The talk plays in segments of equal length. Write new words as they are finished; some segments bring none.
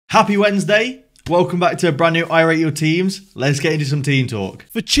Happy Wednesday. Welcome back to a brand new I Rate Your Teams. Let's get into some team talk.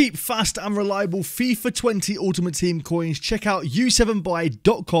 For cheap, fast and reliable FIFA 20 Ultimate Team coins, check out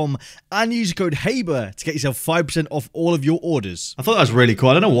u7buy.com and use code HABER to get yourself 5% off all of your orders. I thought that was really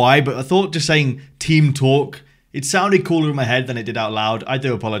cool. I don't know why, but I thought just saying team talk, it sounded cooler in my head than it did out loud. I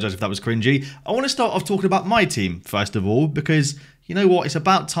do apologise if that was cringy. I want to start off talking about my team, first of all, because you know what? It's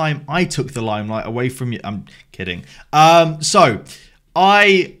about time I took the limelight away from you. I'm kidding.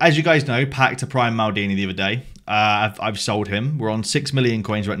 I, as you guys know, packed a Prime Maldini the other day. I've sold him. We're on 6 million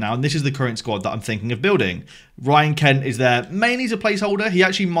coins right now, and this is the current squad that I'm thinking of building. Ryan Kent is there mainly as a placeholder. He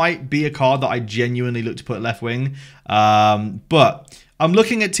actually might be a card that I genuinely look to put left wing. But I'm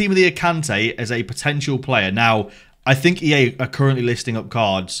looking at Team of the Year Kante as a potential player. Now, I think EA are currently listing up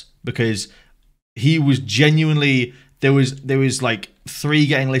cards because he was genuinely... There was like 3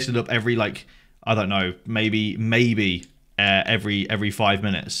 getting listed up every, like, I don't know, maybe every 5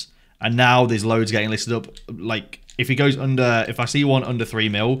 minutes, and now there's loads getting listed up. Like, if he goes under, if I see one under 3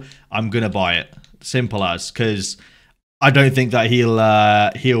 mil, I'm gonna buy it. Simple as, because I don't think that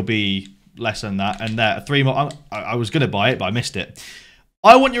he'll be less than that. And there 3 mil, I was gonna buy it, but I missed it.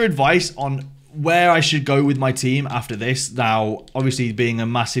 I want your advice on where I should go with my team after this. Now, obviously, being a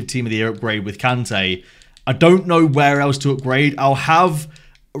massive Team of the Year upgrade with Kante, I don't know where else to upgrade. I'll have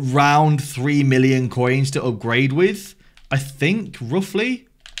around 3 million coins to upgrade with, I think, roughly,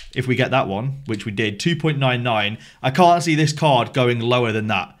 if we get that one, which we did, 2.99. I can't see this card going lower than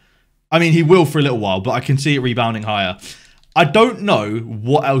that. I mean, he will for a little while, but I can see it rebounding higher. I don't know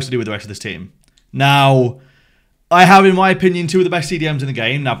what else to do with the rest of this team. Now, I have, in my opinion, 2 of the best CDMs in the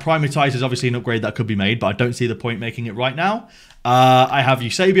game. Now, Primitize is obviously an upgrade that could be made, but I don't see the point making it right now. I have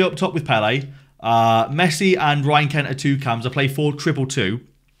Itshaber up top with Pele. Messi and Ryan Kent are 2 cams. I play 4-2-2-2.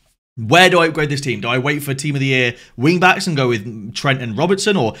 Where do I upgrade this team? Do I wait for Team of the Year wingbacks and go with Trent and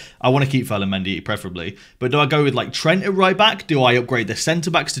Robertson? Or I want to keep Mendy preferably. But do I go with like Trent at right back? Do I upgrade the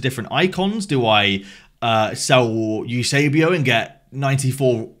centre-backs to different icons? Do I sell Itshaber and get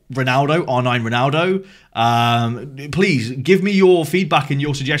 94 Ronaldo, R9 Ronaldo? Please give me your feedback and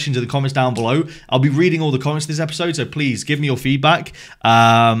your suggestions in the comments down below. I'll be reading all the comments this episode, so please give me your feedback.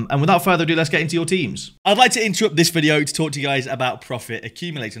 And without further ado, let's get into your teams. I'd like to interrupt this video to talk to you guys about Profit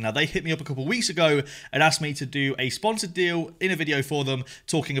Accumulator. Now, they hit me up a couple of weeks ago and asked me to do a sponsored deal in a video for them,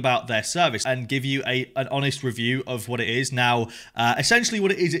 talking about their service and give you an honest review of what it is. Now, essentially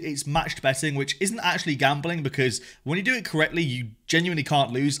what it is, it's matched betting, which isn't actually gambling, because when you do it correctly, you genuinely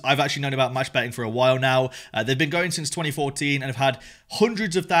can't lose. I've actually known about match betting for a while now. They've been going since 2014 and have had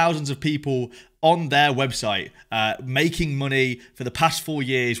hundreds of thousands of people on their website making money for the past 4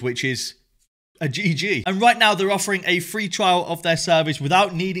 years, which is a GG. And right now they're offering a free trial of their service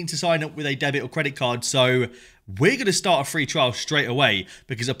without needing to sign up with a debit or credit card. So we're going to start a free trial straight away,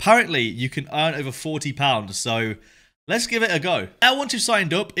 because apparently you can earn over £40. So let's give it a go. Now, once you've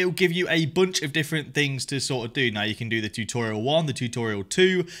signed up, it will give you a bunch of different things to sort of do. Now, you can do the tutorial 1, the tutorial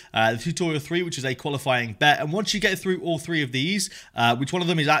 2, the tutorial 3, which is a qualifying bet. And once you get through all 3 of these, which one of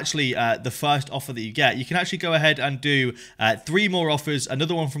them is actually the first offer that you get, you can actually go ahead and do 3 more offers,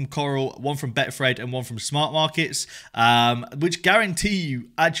 another one from Coral, one from Betfred, and one from Smart Markets, which guarantee you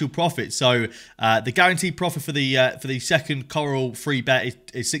actual profit. So the guaranteed profit for the second Coral free bet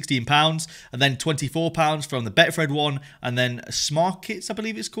is £16, and then £24 from the Betfred one. And then Smart Kits, I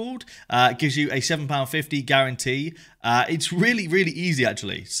believe it's called, gives you a £7.50 guarantee. It's really, really easy,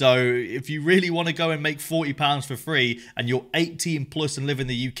 actually. So if you really want to go and make £40 for free and you're 18 plus and live in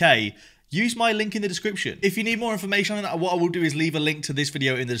the UK, use my link in the description. If you need more information on that, what I will do is leave a link to this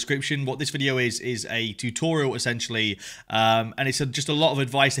video in the description. What this video is a tutorial, essentially, and it's just a lot of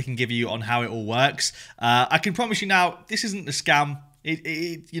advice I can give you on how it all works. I can promise you now, this isn't a scam.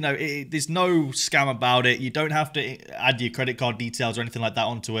 There's no scam about it. You don't have to add your credit card details or anything like that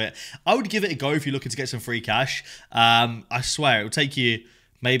onto it. I would give it a go if you're looking to get some free cash. I swear, it will take you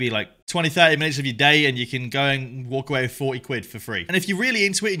maybe like 20-30 minutes of your day, and you can go and walk away with 40 quid for free. And if you're really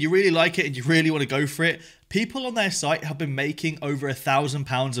into it and you really like it and you really want to go for it, people on their site have been making over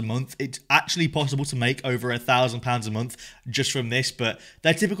 £1,000 a month. It's actually possible to make over £1,000 a month just from this, but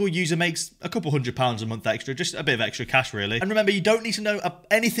their typical user makes a couple £100 a month extra, just a bit of extra cash, really. And remember, you don't need to know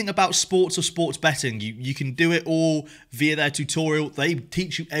anything about sports or sports betting. You can do it all via their tutorial. They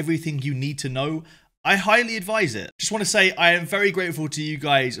teach you everything you need to know. I highly advise it. Just want to say I am very grateful to you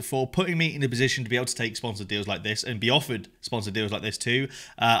guys for putting me in a position to be able to take sponsored deals like this and be offered sponsored deals like this too.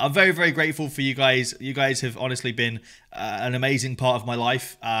 I'm very, very grateful for you guys. You guys have honestly been an amazing part of my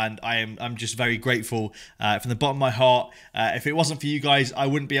life, and I'm just very grateful from the bottom of my heart. If it wasn't for you guys, I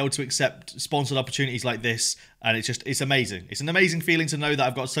wouldn't be able to accept sponsored opportunities like this And it's amazing. It's an amazing feeling to know that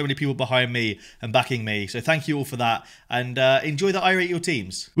I've got so many people behind me and backing me. So thank you all for that. And enjoy the I Rate Your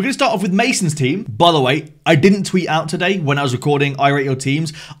Teams. We're going to start off with Mason's team. By the way, I didn't tweet out today when I was recording I Rate Your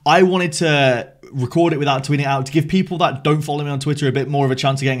Teams. I wanted to record it without tweeting it out to give people that don't follow me on Twitter a bit more of a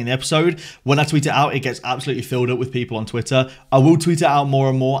chance of getting in the episode. When I tweet it out, it gets absolutely filled up with people on Twitter. I will tweet it out more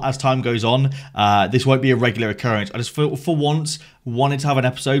and more as time goes on. This won't be a regular occurrence. I just for once wanted to have an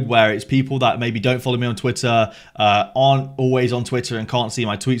episode where it's people that maybe don't follow me on Twitter, aren't always on Twitter and can't see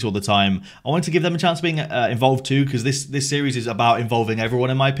my tweets all the time. I wanted to give them a chance of being involved too, because this series is about involving everyone,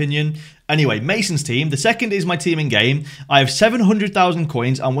 in my opinion. Anyway, Mason's team. The second is my team in game. I have 700,000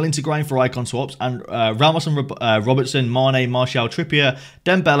 coins. I'm willing to grind for icon swaps, and Ramos and Robertson, Mane, Martial, Trippier,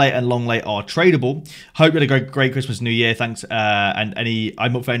 Dembele, and Longley are tradable. Hope you had a great Christmas, New Year. Thanks. And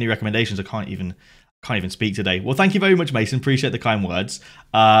I'm up for any recommendations. I can't even speak today. Well, thank you very much, Mason. Appreciate the kind words.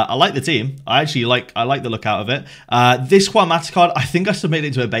 I like the team. I like the look out of it. This Quamatic card, I think I submitted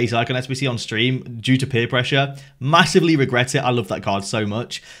it to a base icon SBC on stream due to peer pressure. Massively regret it. I love that card so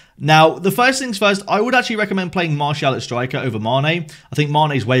much. Now, the first things first, I would actually recommend playing Martial at striker over Mane. I think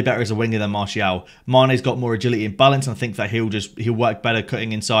Mane's way better as a winger than Martial. Mane's got more agility and balance, and I think that he'll work better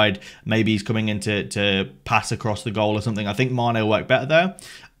cutting inside. Maybe he's coming in to pass across the goal or something. I think Mane will work better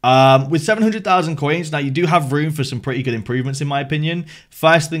there. With 700,000 coins, now you do have room for some pretty good improvements in my opinion.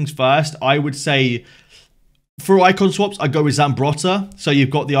 First things first, I would say for icon swaps, I go with Zambrotta. So you've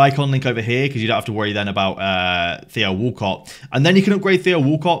got the icon link over here because you don't have to worry then about Theo Walcott. And then you can upgrade Theo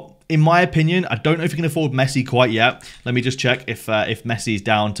Walcott. In my opinion, I don't know if you can afford Messi quite yet. Let me just check if Messi's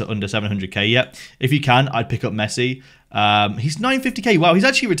down to under 700k yet. If you can, I'd pick up Messi. He's 950k. Wow, he's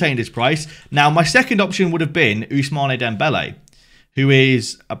actually retained his price. Now, my second option would have been Ousmane Dembele, who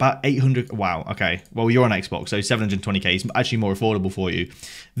is about 800. Wow, okay. Well, you're on Xbox, so 720k is actually more affordable for you.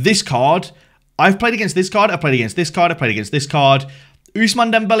 This card, I've played against this card, I've played against this card, I've played against this card.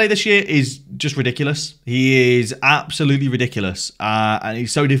 Ousmane Dembele this year is just ridiculous. He is absolutely ridiculous. And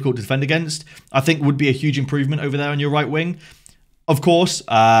he's so difficult to defend against. I think would be a huge improvement over there on your right wing. Of course,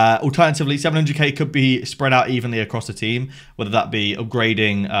 alternatively, 700k could be spread out evenly across the team, whether that be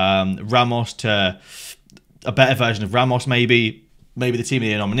upgrading Ramos to a better version of Ramos, maybe the team of the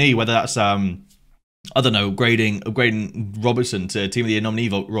year nominee, whether that's I don't know, upgrading Robertson to team of the year nominee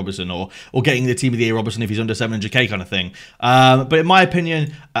Robertson, or getting the team of the year Robertson if he's under 700k kind of thing. But in my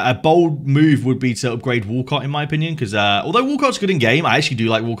opinion, a bold move would be to upgrade Walcott, in my opinion, because although Walcott's good in game, I actually do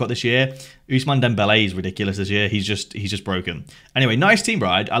like Walcott this year. Ousmane Dembele is ridiculous this year. He's just broken. Anyway, nice team,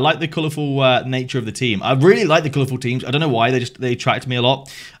 Bride. I like the colourful nature of the team. I really like the colourful teams. I don't know why, they attract me a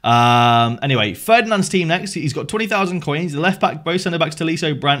lot. Anyway, Ferdinand's team next. He's got 20,000 coins. The left back, both centre backs,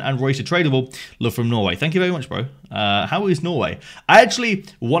 Tolisso, Brandt, and Royce are tradable. Love from Norway. Thank you very much, bro. How is Norway? I actually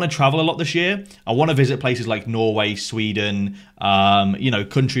want to travel a lot this year. I want to visit places like Norway, Sweden, you know,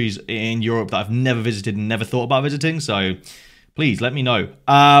 countries in Europe that I've never visited and never thought about visiting. So please let me know.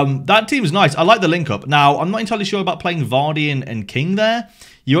 That team's nice. I like the link up. Now, I'm not entirely sure about playing Vardy and King there.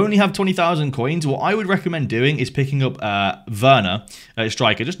 You only have 20,000 coins. What I would recommend doing is picking up Werner at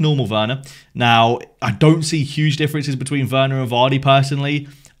striker, just normal Werner. Now, I don't see huge differences between Werner and Vardy personally.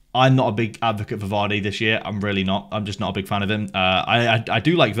 I'm not a big advocate for Vardy this year. I'm really not. I'm just not a big fan of him. I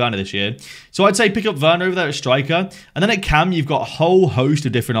do like Werner this year. So I'd say pick up Werner over there at striker. And then at cam, you've got a whole host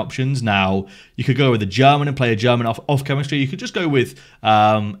of different options. Now, you could go with a German and play a German off chemistry. You could just go with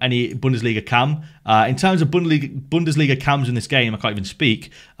any Bundesliga cam. In terms of Bundesliga cams in this game, I can't even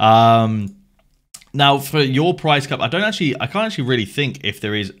speak. Now, for your price cap, I can't actually really think if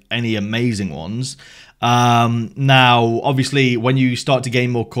there is any amazing ones. Now, obviously, when you start to gain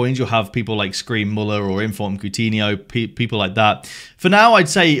more coins, you'll have people like Scream Muller or Inform Coutinho, people like that. For now, I'd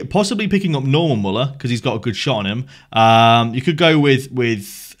say possibly picking up normal Muller because he's got a good shot on him. You could go with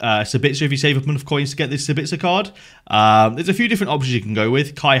Sabitzer if you save up enough coins to get this Sabitzer card. There's a few different options you can go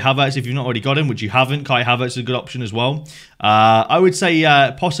with. Kai Havertz, if you've not already got him, which you haven't, Kai Havertz is a good option as well. I would say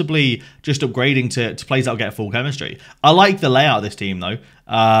possibly just upgrading to players that will get full chemistry. I like the layout of this team though.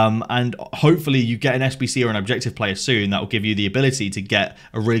 And hopefully you get an SBC or an objective player soon that will give you the ability to get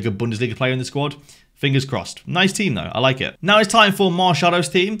a really good Bundesliga player in the squad. Fingers crossed. Nice team though. I like it. Now it's time for Marshado's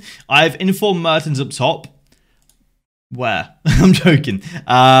team. I've informed Mertens up top. Where? I'm joking.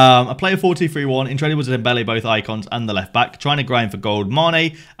 I play a 4-2-3-1. Incredible to Dembele, both icons, and the left back. Trying to grind for gold.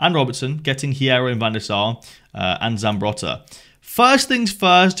 Mane and Robertson. Getting Hierro and Van der Sar. And Zambrotta. First things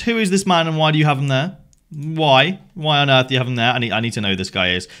first. Who is this man and why do you have him there? Why? Why on earth do you have him there? I need to know who this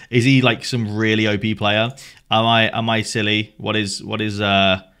guy is. Is he like some really OP player? Am I silly? What is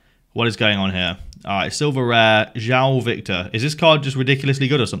going on here? All right, silver rare, João Victor. Is this card just ridiculously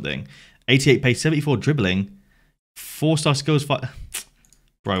good or something? 88 pace, 74 dribbling. 4-star skills fight.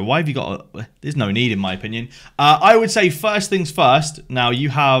 Bro, why have you got there's no need in my opinion. I would say first things first. Now you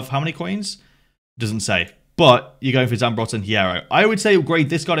have how many coins? Doesn't say. But you're going for Zambrotta and Hierro. I would say upgrade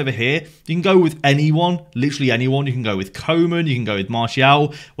this card over here. You can go with anyone, literally anyone. You can go with Coman, you can go with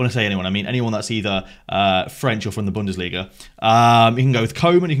Martial. When I say anyone, I mean anyone that's either French or from the Bundesliga. You can go with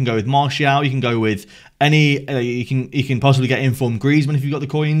Coman, you can go with Martial, you can go with any, you can possibly get informed Griezmann if you've got the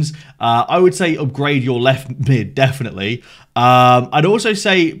coins. I would say upgrade your left mid, definitely. I'd also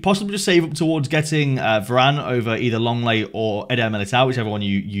say possibly just save up towards getting Varane over either Longley or Eder Militao, whichever one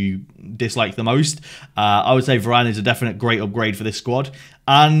you dislike the most. I would say Varane is a definite great upgrade for this squad.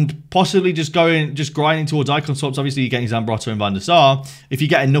 And possibly just grinding towards icon swaps. Obviously, you're getting Zambrotta and Van der Sar. If you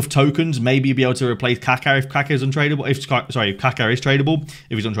get enough tokens, maybe you'll be able to replace Kaká if Kaká is untradeable. If Kaká is tradable.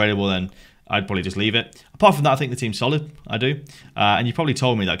 If he's untradeable, then I'd probably just leave it. Apart from that, I think the team's solid. I do. And you probably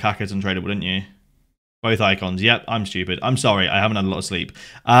told me that Kaká's untradeable, didn't you? Both icons. Yep, I'm stupid. I'm sorry. I haven't had a lot of sleep.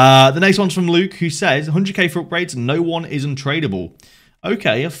 The next one's from Luke, who says 100k for upgrades. No one is untradeable.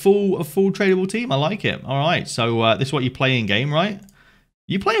 Okay, a full tradable team. I like it. All right. So this is what you play in game, right?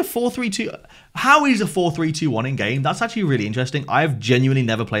 You play a 4-3-2. How is a 4-3-2-1 in game? That's actually really interesting. I have genuinely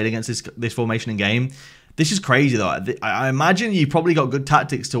never played against this formation in game. This is crazy, though. I imagine you probably got good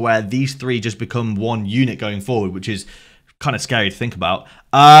tactics to where these three just become one unit going forward, which is kind of scary to think about.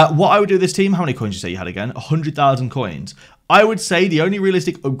 What I would do with this team, how many coins did you say you had again? 100,000 coins. I would say the only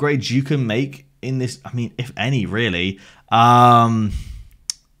realistic upgrades you can make in this, I mean, if any, really. I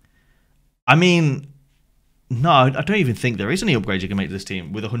mean, no, I don't even think there is any upgrades you can make to this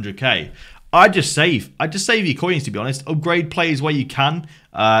team with 100k. I'd just save your coins, to be honest. Upgrade players where you can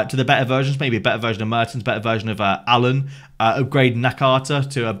to the better versions. Maybe a better version of Mertens, better version of Allen. Upgrade Nakata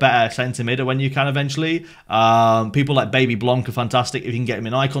to a better centre midder when you can eventually. People like Baby Blanc are fantastic if you can get him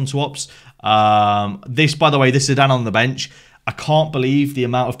in icon swaps. This, by the way, this Zidane on the bench. I can't believe the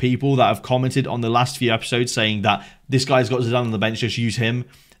amount of people that have commented on the last few episodes saying that this guy's got Zidane on the bench, just use him.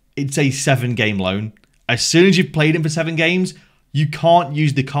 It's a 7-game loan. As soon as you've played him for 7 games, you can't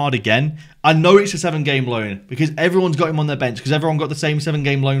use the card again. I know it's a 7-game loan because everyone's got him on their bench because everyone got the same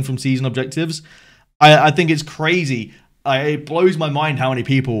 7-game loan from season objectives. I think it's crazy. It blows my mind how many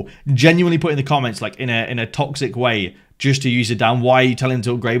people genuinely put in the comments, like in a toxic way, just to use it down. Why are you telling him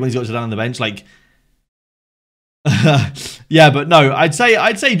to upgrade when he's got it down on the bench? Like, yeah, but no, I'd say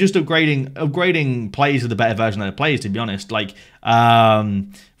just upgrading players to the better version of the players, to be honest. Like,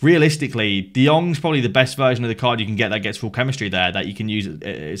 realistically, De Jong's probably the best version of the card you can get that gets full chemistry there, that you can use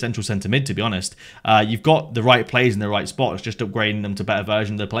essential centre mid, to be honest. You've got the right players in the right spots, just upgrading them to better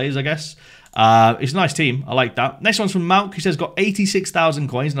version of the players, I guess. It's a nice team. I like that. Next one's from Malk, who says, got 86,000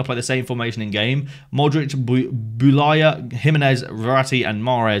 coins and I play the same formation in game. Modric, Bulaya, Jimenez, Verratti, and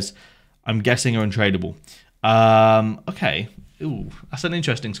Mahrez, I'm guessing, are untradeable. Okay. Ooh, that's an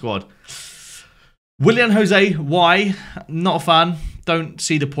interesting squad. Willian Jose, why? Not a fan. Don't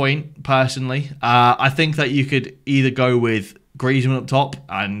see the point, personally. I think that you could either go with Griezmann up top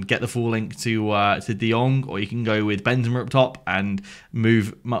and get the full link to De Jong, or you can go with Benzema up top and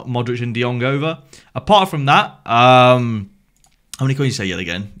move Modric and De Jong over. Apart from that, how many coins did you say you had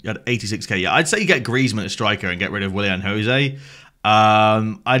again? You had 86k. Yeah, I'd say you get Griezmann as striker and get rid of Willian Jose.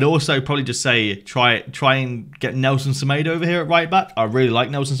 I'd also probably just say try and get Nelson Semedo over here at right back. I really like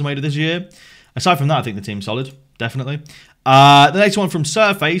Nelson Semedo this year. Aside from that, I think the team's solid, definitely. The next one from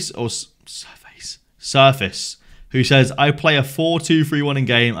Surface, who says, I play a 4-2-3-1 in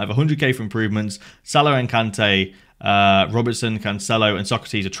game. I have 100k for improvements. Salah and Kante, Robertson, Cancelo, and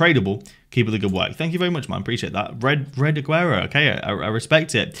Socrates are tradable. Keep up the good work. Thank you very much, man. Appreciate that. Red Aguero. Okay, I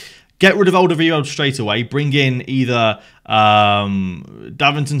respect it. Get rid of Alderweireld straight away. Bring in either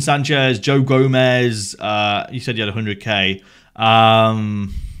Davinson Sanchez, Joe Gomez. You said you had 100k.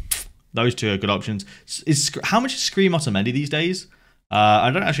 Those two are good options. How much is Scream Otamendi these days? I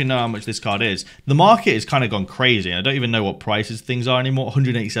don't actually know how much this card is. The market has kind of gone crazy. I don't even know what prices things are anymore.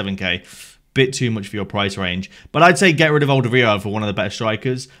 187k. Bit too much for your price range. But I'd say get rid of Alderweireld for one of the better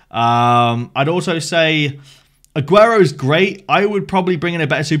strikers. I'd also say Aguero's great. I would probably bring in a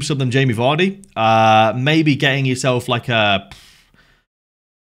better super sub than Jamie Vardy. Maybe getting yourself like a...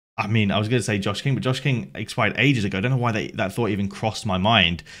 I mean, I was going to say Josh King, but Josh King expired ages ago. I don't know why that thought even crossed my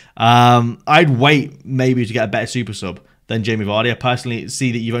mind. I'd wait maybe to get a better super sub than Jamie Vardy. I personally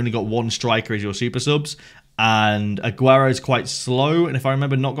see that you've only got one striker as your super subs, and Aguero is quite slow, and if I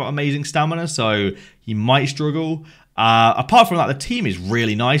remember, not got amazing stamina, so he might struggle. Apart from that, the team is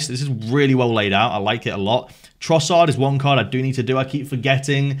really nice. This is really well laid out. I like it a lot. Trossard is one card I do need to do. I keep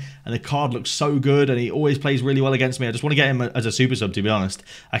forgetting, and the card looks so good, and he always plays really well against me. I just want to get him as a super sub, to be honest.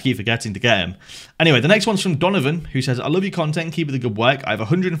 I keep forgetting to get him. Anyway, the next one's from Donovan, who says, I love your content, keep it the good work. I have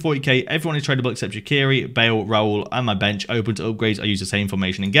 140k, everyone is tradable except Shaqiri, Bale, Raul, and my bench. Open to upgrades, I use the same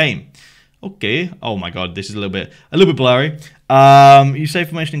formation in game. Okay. Oh my god, this is a little bit blurry. You say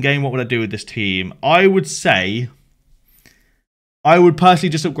formation in game, what would I do with this team? I would say I would personally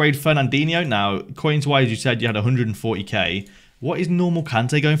just upgrade Fernandinho. Now, coins-wise, you said you had 140k. What is normal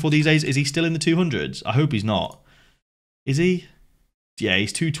Kante going for these days? Is he still in the 200s? I hope he's not. Is he? Yeah,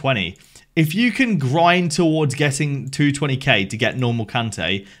 he's 220. If you can grind towards getting 220k to get normal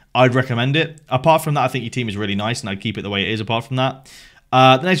Kante, I'd recommend it. Apart from that, I think your team is really nice, and I'd keep it the way it is apart from that.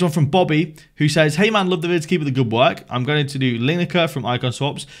 The next one from Bobby, who says, hey man, love the vids, keep it the good work. I'm going to do Lineker from Icon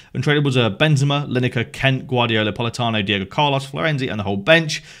Swaps. Untradables are Benzema, Lineker, Kent, Guardiola, Politano, Diego Carlos, Florenzi, and the whole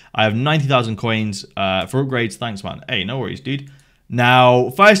bench. I have 90,000 coins for upgrades. Thanks, man. Hey, no worries, dude. Now,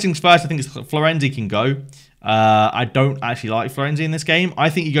 first things first, I think Florenzi can go. I don't actually like Florenzi in this game. I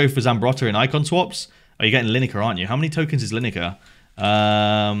think you go for Zambrotta in Icon Swaps. Oh, you're getting Lineker, aren't you? How many tokens is Lineker?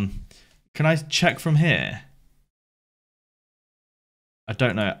 Can I check from here? I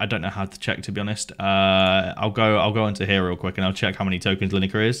don't know how to check, to be honest. I'll go into here real quick and I'll check how many tokens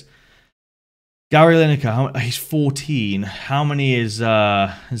Lineker is. Gary Lineker, he's 14. How many is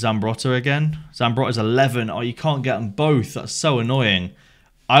Zambrotta again? Zambrotta's 11. Oh, you can't get them both. That's so annoying.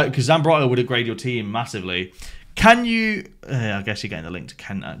 Because Zambrotta would upgrade your team massively. Can you? I guess you're getting the link to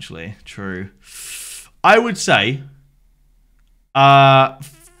Kent actually. True. I would say.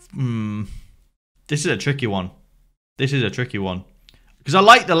 This is a tricky one. This is a tricky one. Because I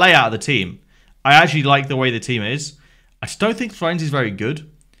like the layout of the team. I actually like the way the team is. I just don't think Florenzi is very good.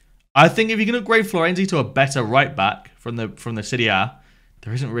 I think if you can upgrade Florenzi to a better right back from the Serie A,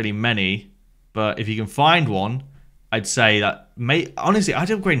 there isn't really many. But if you can find one, I'd say that. Honestly, I'd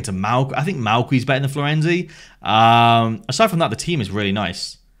upgrade him to Malqui. I think Malqui's better than Florenzi. Aside from that, the team is really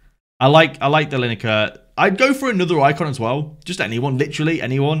nice. I like the Lineker. I'd go for another icon as well. Just anyone, literally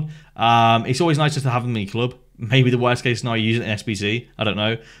anyone. It's always nice just to have them in the club. Maybe the worst case scenario, use it in SBC. I don't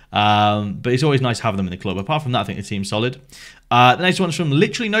know. But it's always nice to have them in the club. Apart from that, I think the team's solid. The next one's from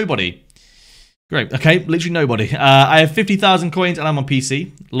literally nobody. Great. Okay, literally nobody. I have 50,000 coins and I'm on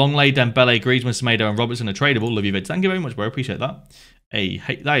PC. Longley, Dembele, Griezmann, Semedo, and Robertson are tradable. Love you, vids. Thank you very much, bro. Appreciate that. Hey,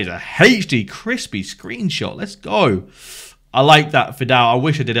 that is a HD crispy screenshot. Let's go. I like that, Fidel. I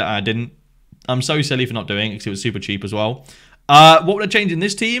wish I did it and I didn't. I'm so silly for not doing it because it was super cheap as well. What would I change in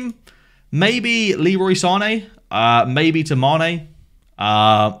this team? Maybe Leroy Sané, maybe to Mane.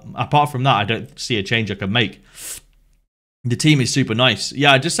 Apart from that, I don't see a change I can make. The team is super nice.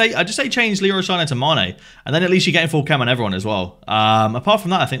 Yeah, I just say change Leroy Sané to Mane, and then at least you're getting full cam on everyone as well. Apart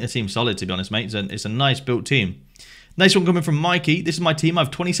from that, I think the team's solid, to be honest, mate. It's a nice built team. Next one coming from Mikey. This is my team. I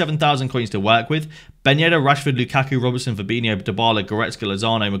have 27,000 coins to work with. Ben Yedder, Rashford, Lukaku, Robertson, Fabinho, Dybala, Goretzka,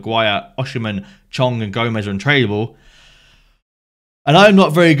 Lozano, Maguire, Osherman, Chong, and Gomez are untradeable. And I'm not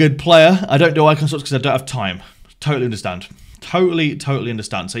a very good player. I don't do icon swaps because I don't have time. Totally understand. Totally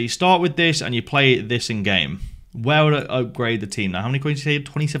understand. So you start with this and you play this in game. Where would I upgrade the team now? How many coins do you say?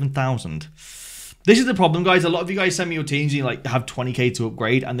 27,000. This is the problem, guys. A lot of you guys send me your teams and you like have 20k to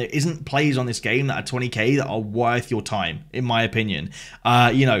upgrade, and there isn't players on this game that are 20k that are worth your time, in my opinion.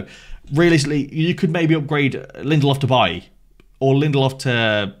 You know, realistically, you could maybe upgrade Lindelof to buy, or Lindelof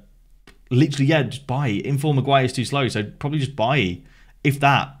to literally, yeah, just buy. Inform Maguire is too slow, so probably just buy. If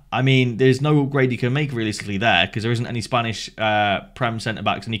that. I mean, there's no upgrade you can make realistically there because there isn't any Spanish Prem centre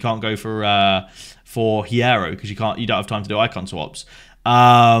backs, and you can't go for Hierro because you don't have time to do icon swaps.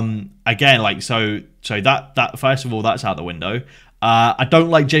 Again, like so that first of all, that's out the window. I don't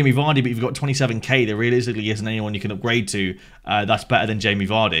like Jamie Vardy, but you've got 27k. There realistically isn't anyone you can upgrade to that's better than Jamie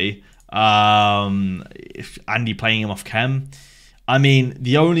Vardy. Andy playing him off chem. I mean,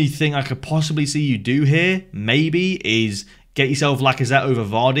 the only thing I could possibly see you do here maybe is get yourself Lacazette over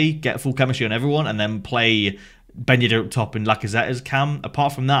Vardy, get full chemistry on everyone, and then play Ben Yedder up top and Lacazette as cam.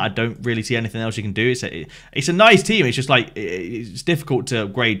 Apart from that, I don't really see anything else you can do. It's a nice team. It's just like it's difficult to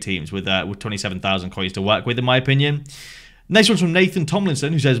upgrade teams with 27,000 coins to work with, in my opinion. Next one's from Nathan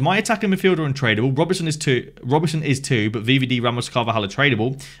Tomlinson, who says, my attacking midfielder are untradeable. Robertson is two, but VVD, Ramos, Carvajal are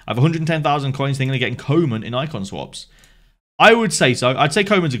tradable. I have 110,000 coins thinking of getting Coman in icon swaps. I would say so. I'd say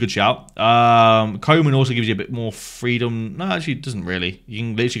Coman's a good shout. Coman also gives you a bit more freedom. No, actually, it doesn't really. You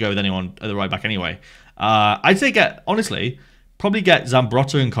can literally go with anyone at the right back anyway. I'd say probably get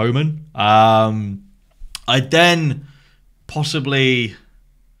Zambrotta and Coman. I'd then possibly...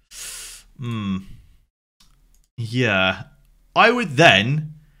 yeah. I would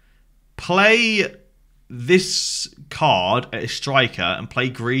then play this card at a striker and play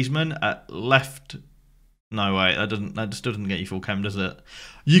Griezmann at left. No, wait, that just doesn't get you full chem, does it?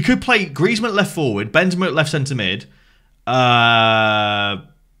 You could play Griezmann at left forward, Benzema at left centre mid. No,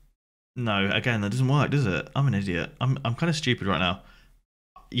 again, that doesn't work, does it? I'm an idiot. I'm kind of stupid right now.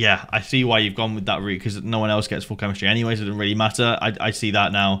 Yeah, I see why you've gone with that route, because no one else gets full chemistry anyways. It doesn't really matter. I see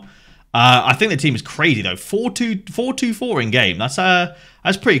that now. I think the team is crazy though. 4-2-4 in game.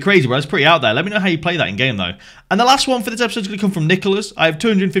 That's pretty crazy, bro. That's pretty out there. Let me know how you play that in game though. And the last one for this episode is going to come from Nicholas. I have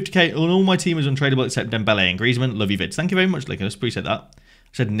 250k and all my team is untradeable except Dembele and Griezmann. Love you, vids. Thank you very much, Nicholas. Appreciate that. I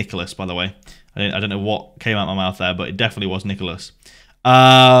said Nicholas, by the way. I don't know what came out of my mouth there, but it definitely was Nicholas. Okay.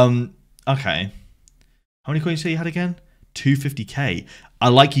 How many coins you had again? 250k. I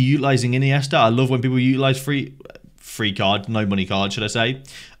like you utilizing Iniesta. I love when people utilize free card, no money card, should I say.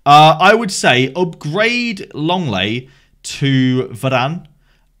 I would say upgrade Longley to Varane.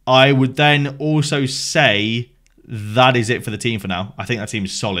 I would then also say that is it for the team for now. I think that team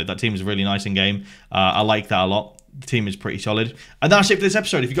is solid. That team is really nice in game. I like that a lot. The team is pretty solid. And that's it for this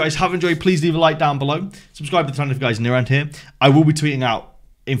episode. If you guys have enjoyed, please leave a like down below. Subscribe to the channel if you guys are new around here. I will be tweeting out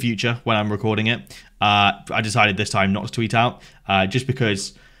in future when I'm recording it. I decided this time not to tweet out just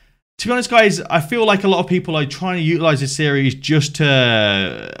because, to be honest, guys, I feel like a lot of people are trying to utilize this series just for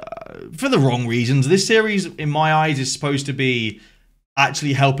the wrong reasons. This series, in my eyes, is supposed to be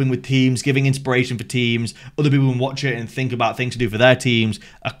actually helping with teams, giving inspiration for teams. Other people can watch it and think about things to do for their teams.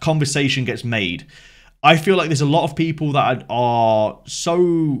 A conversation gets made. I feel like there's a lot of people that are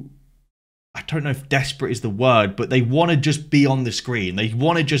so, I don't know if desperate is the word, but they want to just be on the screen. They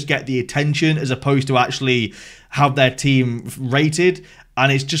want to just get the attention as opposed to actually have their team rated.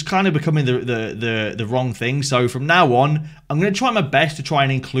 And it's just kind of becoming the wrong thing. So from now on, I'm going to try my best to try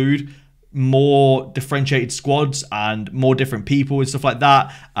and include more differentiated squads and more different people and stuff like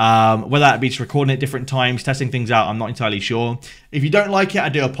that. Whether that be just recording at different times, testing things out, I'm not entirely sure. If you don't like it, I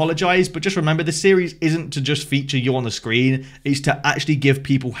do apologize. But just remember, the series isn't to just feature you on the screen. It's to actually give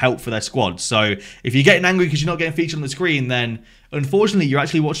people help for their squads. So if you're getting angry because you're not getting featured on the screen, then unfortunately, you're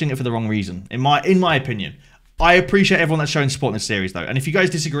actually watching it for the wrong reason, in my opinion. I appreciate everyone that's showing support in this series, though. And if you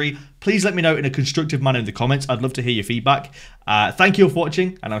guys disagree, please let me know in a constructive manner in the comments. I'd love to hear your feedback. Thank you all for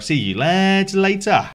watching, and I'll see you later.